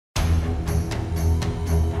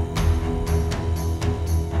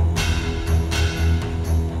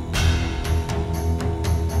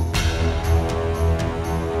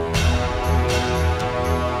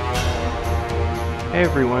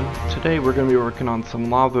everyone, today we're going to be working on some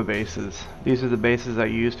lava bases. These are the bases I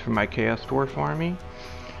used for my Chaos Dwarf army.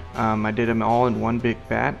 I did them all in one big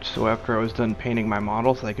batch, so after I was done painting my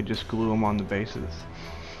models I could just glue them on the bases.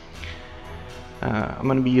 I'm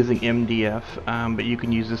going to be using MDF, but you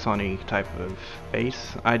can use this on any type of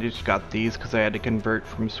base. I just got these because I had to convert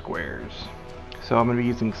from squares. So I'm going to be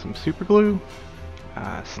using some super glue,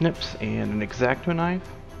 snips, and an X-Acto knife.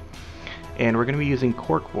 And we're going to be using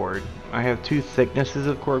corkboard. I have two thicknesses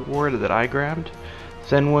of corkboard that I grabbed.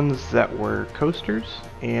 Thin ones that were coasters,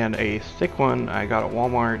 and a thick one I got at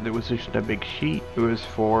Walmart that was just a big sheet. It was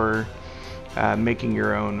for making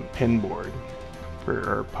your own pin board,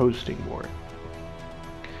 or posting board.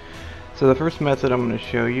 So the first method I'm going to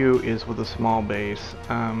show you is with a small base.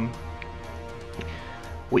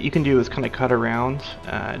 What you can do is kind of cut around.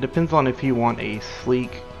 It depends on if you want a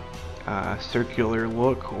sleek circular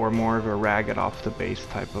look or more of a ragged off the base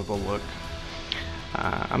type of a look.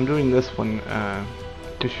 I'm doing this one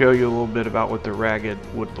to show you a little bit about what the ragged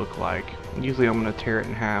would look like. Usually I'm going to tear it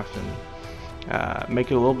in half and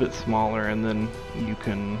make it a little bit smaller, and then you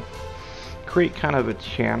can create kind of a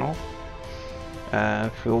channel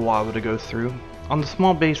for the lava to go through. On the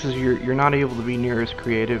small bases you're not able to be near as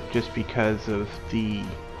creative just because of you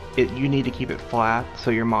need to keep it flat so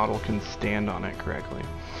your model can stand on it correctly.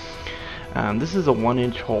 This is a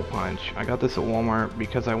 1-inch hole punch. I got this at Walmart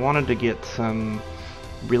because I wanted to get some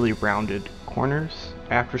really rounded corners.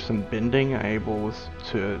 After some bending, I was able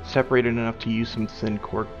to separate it enough to use some thin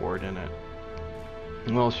corkboard in it.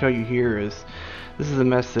 And what I'll show you here is, this is a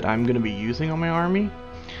mess that I'm going to be using on my army,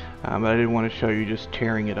 but I didn't want to show you just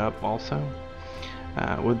tearing it up also.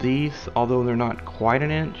 With these, although they're not quite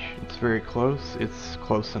an inch, it's very close, it's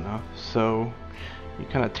close enough. So you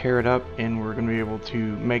kind of tear it up, and we're going to be able to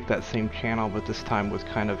make that same channel, but this time with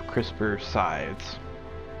kind of crisper sides.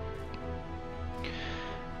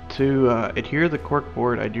 To adhere the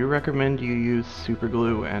corkboard, I do recommend you use super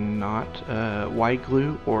glue and not white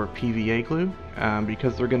glue or PVA glue,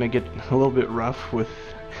 because they're going to get a little bit rough with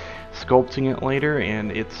sculpting it later,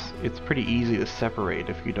 and it's pretty easy to separate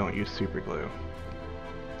if you don't use super glue.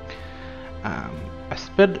 I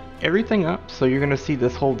sped everything up, so you're going to see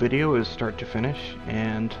this whole video is start to finish,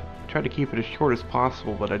 and I tried to keep it as short as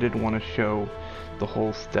possible, but I didn't want to show the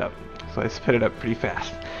whole step, so I sped it up pretty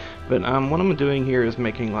fast. But what I'm doing here is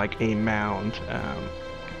making like a mound.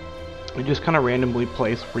 You just kind of randomly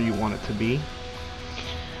place where you want it to be.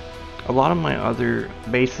 A lot of my other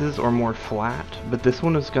bases are more flat, but this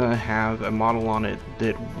one is going to have a model on it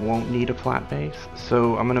that won't need a flat base,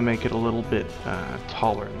 so I'm going to make it a little bit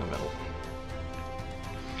taller in the middle.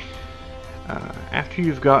 After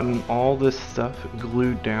you've gotten all this stuff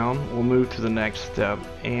glued down, we'll move to the next step,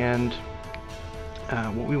 and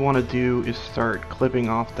what we want to do is start clipping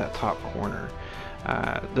off that top corner.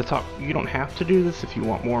 The top, you don't have to do this if you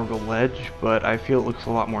want more of a ledge, but I feel it looks a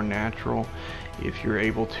lot more natural if you're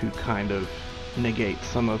able to kind of negate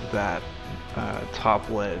some of that top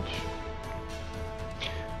ledge.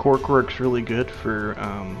 Cork works really good for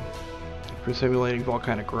simulating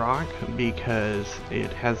volcanic rock because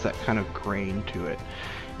it has that kind of grain to it.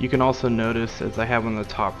 You can also notice, as I have on the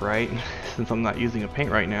top right, since I'm not using a paint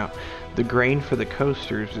right now, the grain for the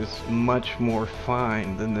coasters is much more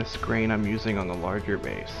fine than this grain I'm using on the larger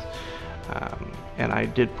base. And I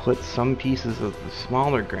did put some pieces of the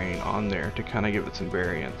smaller grain on there to kind of give it some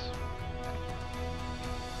variance.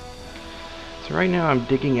 So right now I'm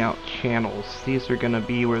digging out channels. These are going to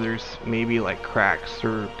be where there's maybe like cracks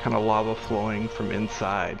or kind of lava flowing from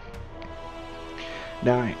inside.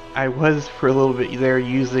 Now I was for a little bit there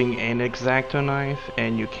using an X-Acto knife,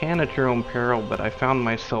 and you can at your own peril, but I found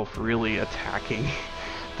myself really attacking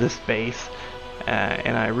this base,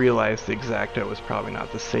 and I realized the X-Acto was probably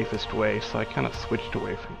not the safest way, so I kind of switched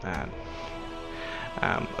away from that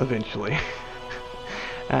eventually.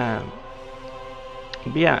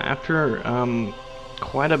 But yeah, after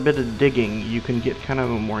quite a bit of digging, you can get kind of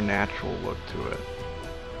a more natural look to it.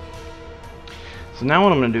 So now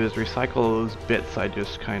what I'm going to do is recycle those bits I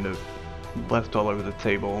just kind of left all over the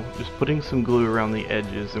table, just putting some glue around the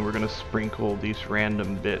edges, and we're going to sprinkle these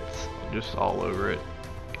random bits just all over it,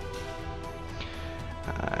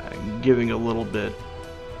 giving a little bit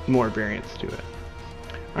more variance to it.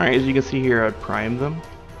 Alright, as you can see here, I primed them.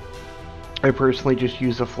 I personally just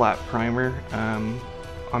use a flat primer.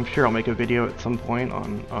 I'm sure I'll make a video at some point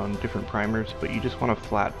on different primers, but you just want a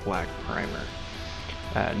flat black primer,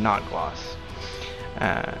 not gloss.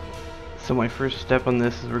 So my first step on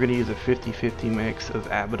this is we're going to use a 50-50 mix of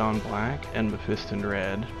Abaddon Black and Mephiston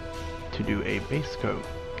Red to do a base coat.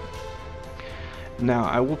 Now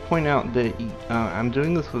I will point out that I'm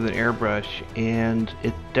doing this with an airbrush, and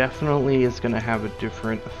it definitely is going to have a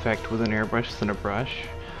different effect with an airbrush than a brush,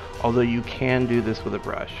 although you can do this with a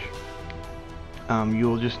brush.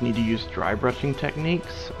 You'll just need to use dry brushing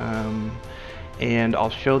techniques, and I'll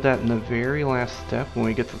show that in the very last step when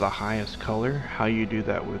we get to the highest color, how you do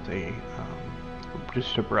that with a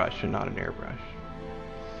just a brush and not an airbrush.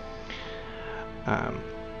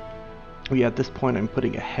 Yeah, at this point I'm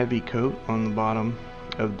putting a heavy coat on the bottom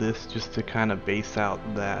of this just to kind of base out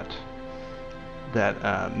that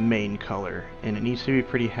main color, and it needs to be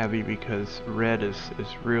pretty heavy because red is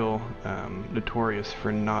real notorious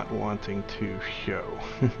for not wanting to show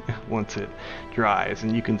once it dries,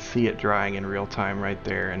 and you can see it drying in real time right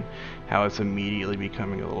there and how it's immediately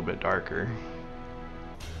becoming a little bit darker.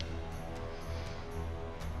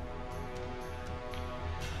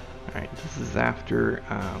 Alright, this is after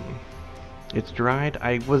it's dried.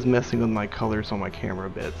 I was messing with my colors on my camera a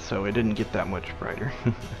bit, so it didn't get that much brighter.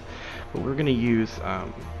 But we're going to use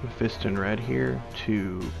Mephiston Red here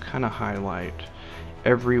to kind of highlight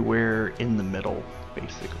everywhere in the middle,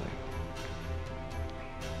 basically.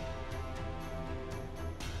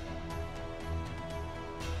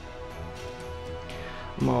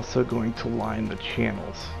 I'm also going to line the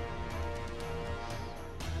channels.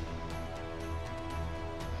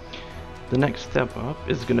 The next step up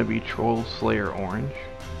is going to be Troll Slayer Orange.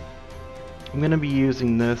 I'm going to be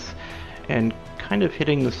using this and kind of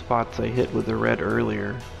hitting the spots I hit with the red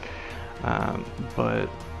earlier, but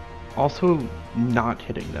also not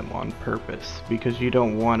hitting them on purpose, because you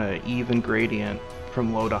don't want an even gradient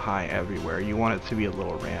from low to high everywhere. You want it to be a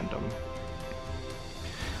little random.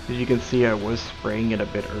 As you can see, I was spraying it a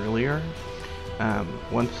bit earlier.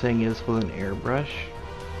 One thing is with an airbrush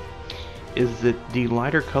is that the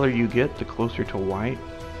lighter color you get, the closer to white,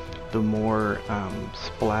 the more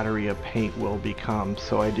splattery a paint will become.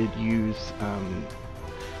 So I did use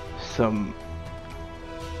some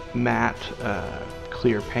matte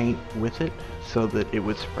clear paint with it so that it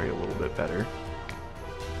would spray a little bit better.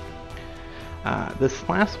 This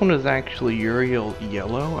last one is actually Uriel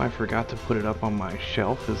Yellow. I forgot to put it up on my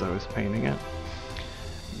shelf as I was painting it.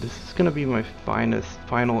 This is going to be my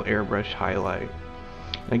final airbrush highlight.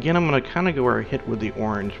 Again, I'm going to kind of go where I hit with the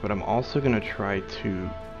orange, but I'm also going to try to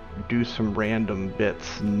do some random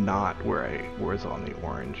bits not where I was on the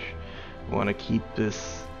orange. I want to keep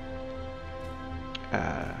this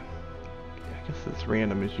I guess as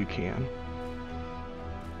random as you can.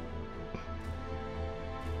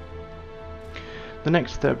 The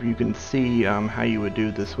next step, you can see how you would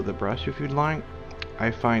do this with a brush if you'd like.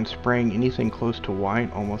 I find spraying anything close to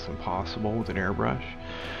white almost impossible with an airbrush.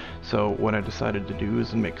 So what I decided to do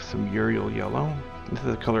is mix some Uriel Yellow. This is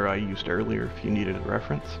the color I used earlier if you needed a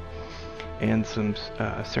reference. And some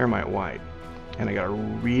Ceramite White. And I got a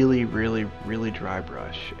really dry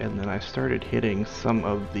brush. And then I started hitting some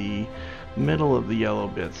of the middle of the yellow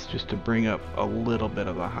bits just to bring up a little bit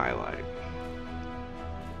of a highlight.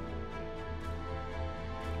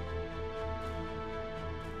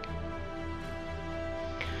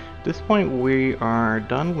 At this point we are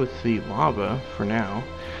done with the lava for now.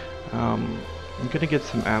 I'm going to get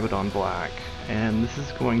some Abaddon Black, and this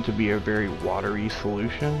is going to be a very watery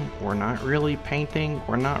solution. We're not really painting,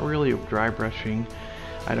 we're not really dry brushing.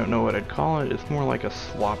 I don't know what I'd call it. It's more like a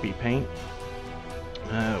sloppy paint.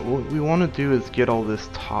 What we want to do is get all this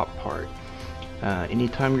top part.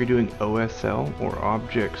 Anytime you're doing OSL or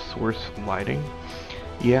object source lighting,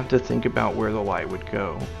 you have to think about where the light would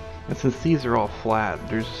go. And since these are all flat,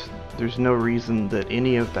 there's no reason that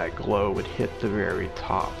any of that glow would hit the very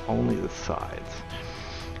top, only the sides.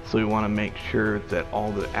 So we want to make sure that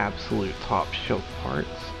all the absolute top shelf parts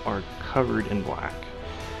are covered in black.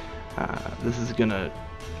 This is going to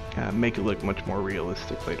make it look much more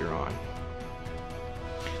realistic later on.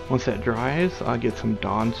 Once that dries, I'll get some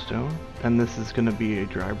Dawnstone, and this is going to be a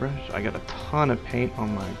dry brush. I got a ton of paint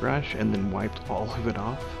on my brush and then wiped all of it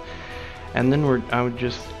off. And then I would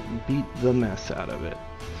just beat the mess out of it.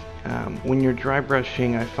 When you're dry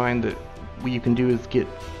brushing, I find that what you can do is get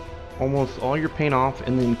almost all your paint off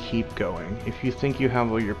and then keep going. If you think you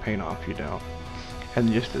have all your paint off, you don't.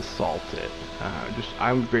 And just assault it.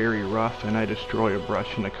 I'm very rough and I destroy a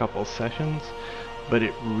brush in a couple sessions, but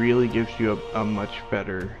it really gives you a much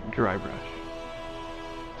better dry brush.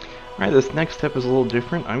 Alright, this next step is a little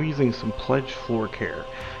different. I'm using some Pledge Floor Care.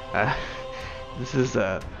 This is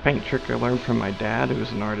a paint trick I learned from my dad, who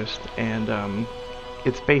was an artist, and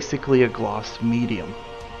it's basically a gloss medium,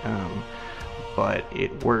 but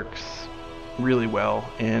it works really well.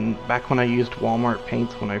 And back when I used Walmart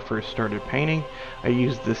paints when I first started painting, I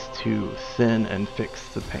used this to thin and fix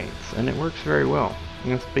the paints, and it works very well.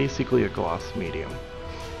 And it's basically a gloss medium.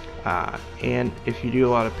 And if you do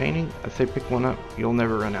a lot of painting, I say pick one up, you'll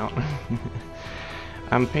never run out.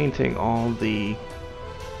 I'm painting all the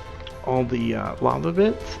lava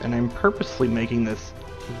bits, and I'm purposely making this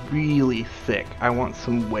really thick. I want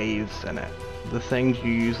some waves in it. The things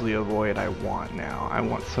you usually avoid, I want now. I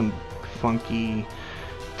want some funky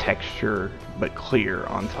texture, but clear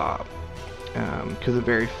on top. Because a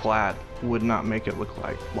very flat would not make it look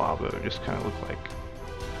like lava. It would just kind of look like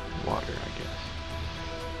water, I guess.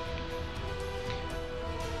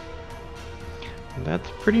 And that's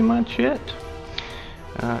pretty much it.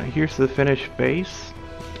 Here's the finished base.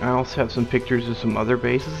 I also have some pictures of some other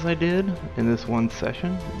bases I did in this one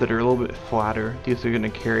session that are a little bit flatter. These are going to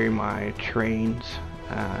carry my trains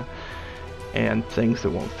and things that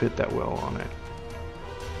won't fit that well on it.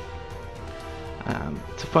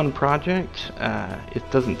 It's a fun project. It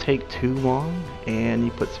doesn't take too long, and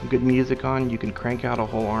you put some good music on, you can crank out a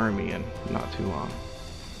whole army in not too long.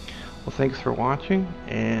 Well, thanks for watching,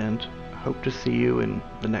 and hope to see you in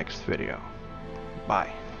the next video.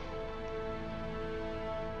 Bye.